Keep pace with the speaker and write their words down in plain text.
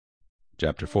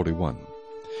Chapter 41.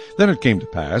 Then it came to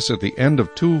pass at the end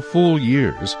of 2 full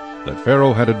years that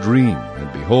Pharaoh had a dream,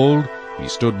 and behold, he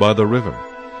stood by the river.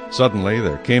 Suddenly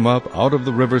there came up out of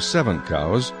the river 7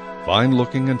 cows,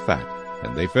 fine-looking and fat,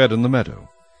 and they fed in the meadow.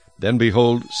 Then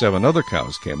behold, 7 other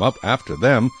cows came up after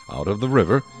them out of the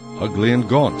river, ugly and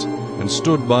gaunt, and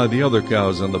stood by the other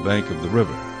cows on the bank of the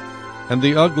river. And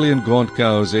the ugly and gaunt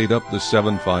cows ate up the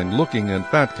 7 fine-looking and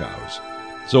fat cows.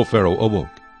 So Pharaoh awoke.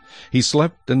 He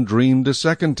slept and dreamed a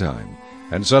second time,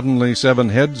 and suddenly 7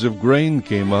 heads of grain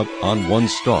came up on one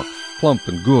stalk, plump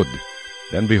and good.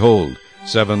 Then behold,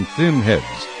 7 thin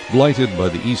heads, blighted by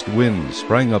the east wind,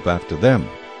 sprang up after them.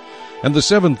 And the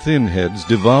 7 thin heads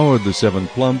devoured the 7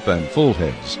 plump and full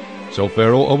heads. So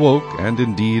Pharaoh awoke, and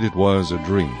indeed it was a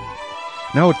dream.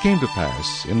 Now it came to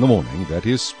pass in the morning that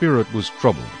his spirit was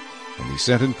troubled, and he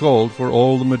sent and called for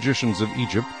all the magicians of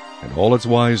Egypt and all its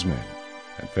wise men.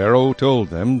 And Pharaoh told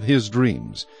them his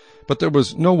dreams, but there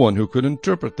was no one who could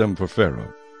interpret them for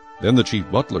Pharaoh. Then the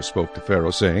chief butler spoke to Pharaoh,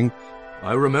 saying,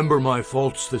 I remember my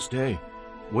faults this day,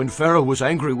 when Pharaoh was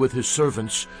angry with his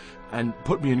servants, and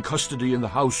put me in custody in the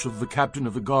house of the captain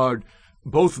of the guard,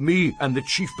 both me and the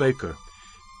chief baker.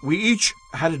 We each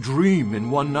had a dream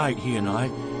in one night, he and I.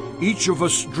 Each of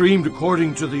us dreamed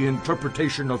according to the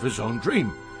interpretation of his own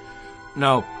dream.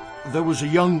 Now, there was a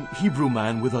young Hebrew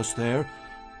man with us there,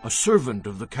 a servant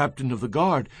of the captain of the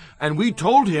guard, and we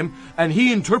told him, and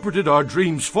he interpreted our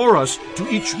dreams for us. To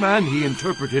each man he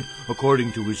interpreted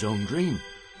according to his own dream.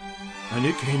 And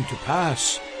it came to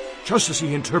pass, just as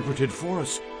he interpreted for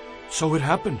us, so it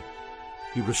happened.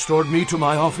 He restored me to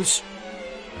my office,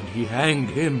 and he hanged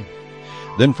him.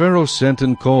 Then Pharaoh sent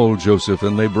and called Joseph,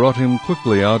 and they brought him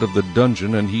quickly out of the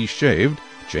dungeon, and he shaved,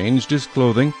 changed his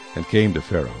clothing, and came to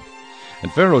Pharaoh.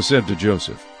 And Pharaoh said to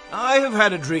Joseph, I have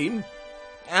had a dream,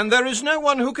 and there is no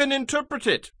one who can interpret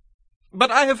it.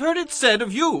 But I have heard it said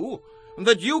of you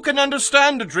that you can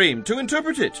understand a dream to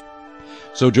interpret it.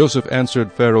 So Joseph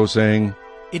answered Pharaoh, saying,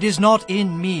 It is not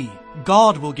in me.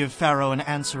 God will give Pharaoh an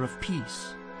answer of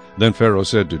peace. Then Pharaoh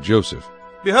said to Joseph,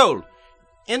 Behold,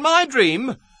 in my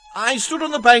dream I stood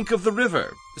on the bank of the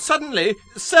river. Suddenly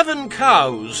 7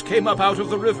 cows came up out of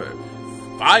the river,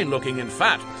 fine-looking and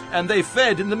fat, and they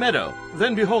fed in the meadow.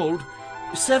 Then behold,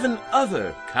 7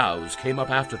 other cows came up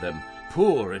after them,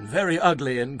 poor and very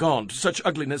ugly and gaunt, such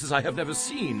ugliness as I have never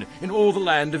seen in all the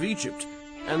land of Egypt.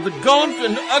 And the gaunt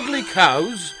and ugly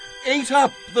cows ate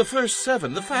up the first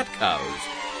 7, the fat cows.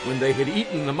 When they had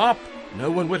eaten them up, no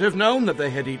one would have known that they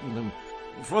had eaten them,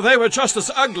 for they were just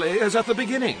as ugly as at the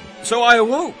beginning. So I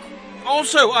awoke.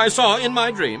 Also I saw in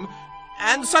my dream,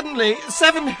 and suddenly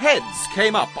 7 heads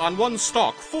came up on one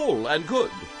stalk, full and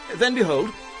good. Then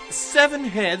behold, 7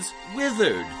 heads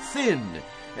withered, thin,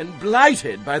 and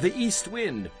blighted by the east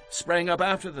wind, sprang up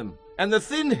after them. And the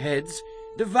thin heads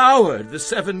devoured the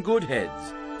 7 good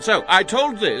heads. So I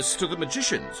told this to the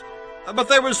magicians, but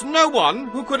there was no one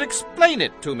who could explain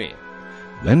it to me.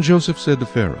 Then Joseph said to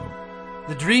Pharaoh,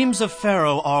 The dreams of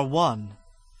Pharaoh are one.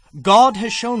 God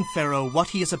has shown Pharaoh what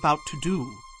he is about to do.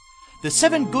 The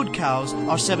 7 good cows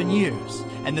are 7 years,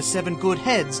 and the 7 good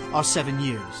heads are 7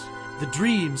 years. The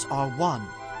dreams are one.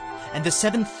 And the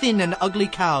 7 thin and ugly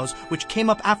cows which came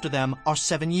up after them are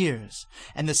 7 years,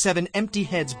 and the 7 empty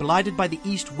heads blighted by the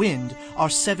east wind are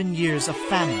 7 years of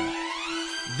famine.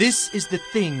 This is the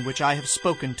thing which I have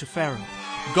spoken to Pharaoh.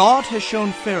 God has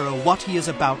shown Pharaoh what he is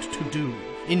about to do.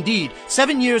 Indeed,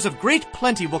 7 years of great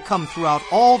plenty will come throughout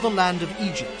all the land of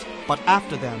Egypt, but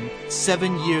after them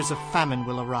 7 years of famine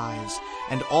will arise,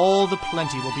 and all the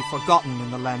plenty will be forgotten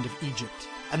in the land of Egypt,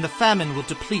 and the famine will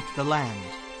deplete the land.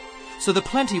 So the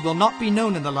plenty will not be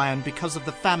known in the land because of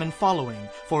the famine following,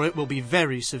 for it will be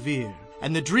very severe.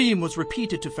 And the dream was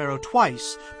repeated to Pharaoh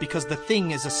twice, because the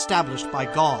thing is established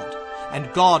by God,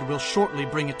 and God will shortly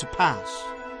bring it to pass.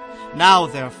 Now,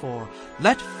 therefore,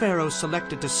 let Pharaoh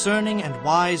select a discerning and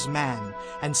wise man,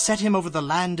 and set him over the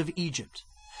land of Egypt.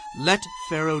 Let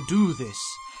Pharaoh do this,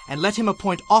 and let him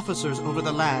appoint officers over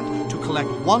the land to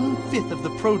collect 1/5 of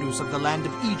the produce of the land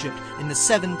of Egypt in the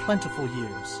 7 plentiful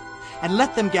years. And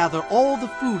let them gather all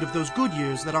the food of those good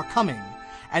years that are coming,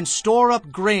 and store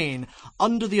up grain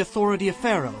under the authority of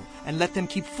Pharaoh, and let them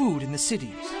keep food in the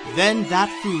cities. Then that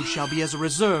food shall be as a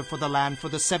reserve for the land for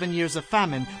the 7 years of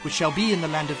famine which shall be in the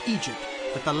land of Egypt,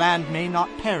 that the land may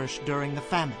not perish during the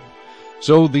famine.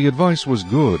 So the advice was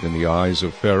good in the eyes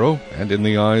of Pharaoh and in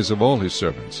the eyes of all his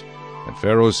servants. And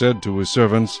Pharaoh said to his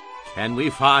servants, Can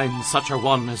we find such a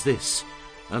one as this,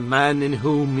 a man in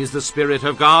whom is the Spirit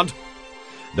of God?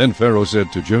 Then Pharaoh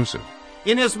said to Joseph,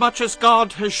 Inasmuch as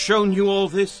God has shown you all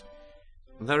this,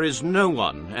 there is no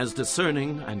one as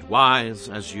discerning and wise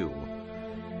as you.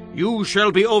 You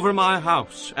shall be over my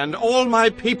house, and all my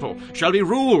people shall be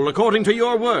ruled according to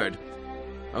your word.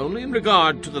 Only in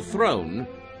regard to the throne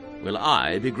will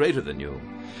I be greater than you.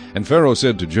 And Pharaoh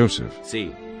said to Joseph,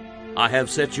 See, I have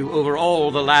set you over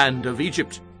all the land of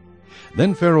Egypt.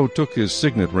 Then Pharaoh took his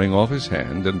signet ring off his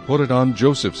hand, and put it on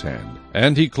Joseph's hand.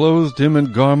 And he clothed him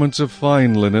in garments of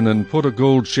fine linen, and put a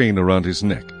gold chain around his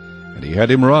neck. And he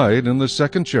had him ride in the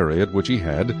second chariot which he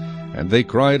had, and they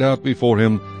cried out before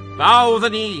him, Bow the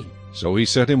knee. So he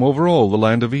set him over all the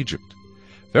land of Egypt.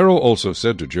 Pharaoh also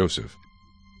said to Joseph,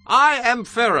 I am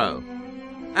Pharaoh,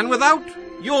 and without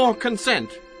your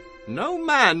consent no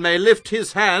man may lift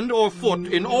his hand or foot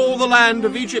in all the land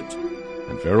of Egypt.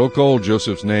 And Pharaoh called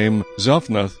Joseph's name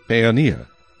Zaphnath-Paaneah,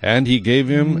 and he gave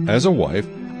him as a wife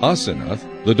Asenath,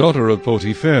 the daughter of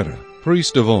Potiphera,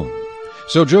 priest of On.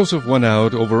 So Joseph went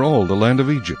out over all the land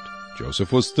of Egypt.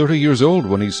 Joseph was 30 years old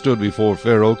when he stood before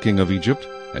Pharaoh king of Egypt.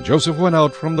 And Joseph went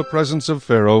out from the presence of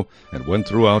Pharaoh, and went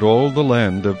throughout all the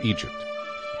land of Egypt.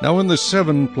 Now in the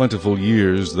 7 plentiful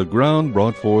years the ground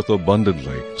brought forth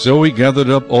abundantly. So he gathered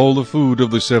up all the food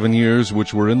of the 7 years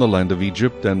which were in the land of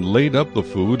Egypt, and laid up the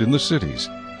food in the cities.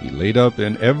 He laid up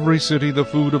in every city the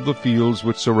food of the fields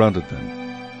which surrounded them.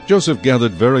 Joseph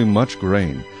gathered very much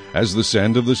grain, as the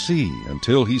sand of the sea,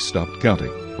 until he stopped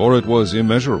counting, for it was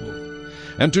immeasurable.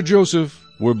 And to Joseph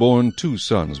were born 2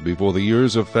 sons before the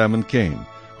years of famine came,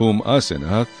 whom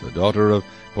Asenath, the daughter of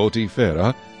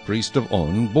Potiphera, priest of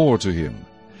On, bore to him.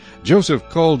 Joseph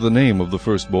called the name of the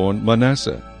firstborn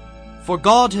Manasseh. For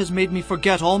God has made me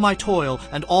forget all my toil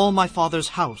and all my father's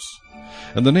house.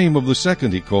 And the name of the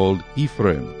second he called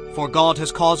Ephraim. For God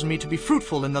has caused me to be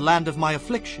fruitful in the land of my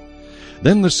affliction.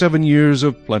 Then the 7 years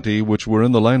of plenty which were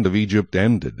in the land of Egypt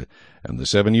ended, and the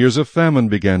 7 years of famine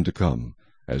began to come,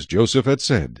 as Joseph had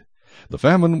said. The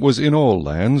famine was in all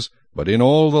lands, but in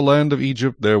all the land of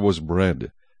Egypt there was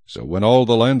bread. So when all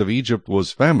the land of Egypt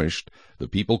was famished, the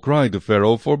people cried to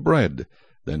Pharaoh for bread.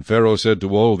 Then Pharaoh said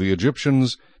to all the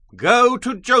Egyptians, Go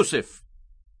to Joseph.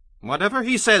 Whatever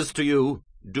he says to you,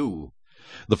 do.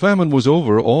 The famine was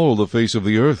over all the face of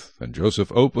the earth, and Joseph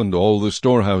opened all the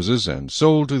storehouses, and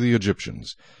sold to the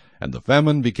Egyptians. And the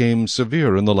famine became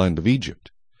severe in the land of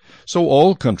Egypt. So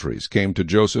all countries came to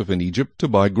Joseph in Egypt to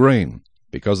buy grain,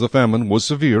 because the famine was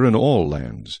severe in all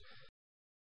lands.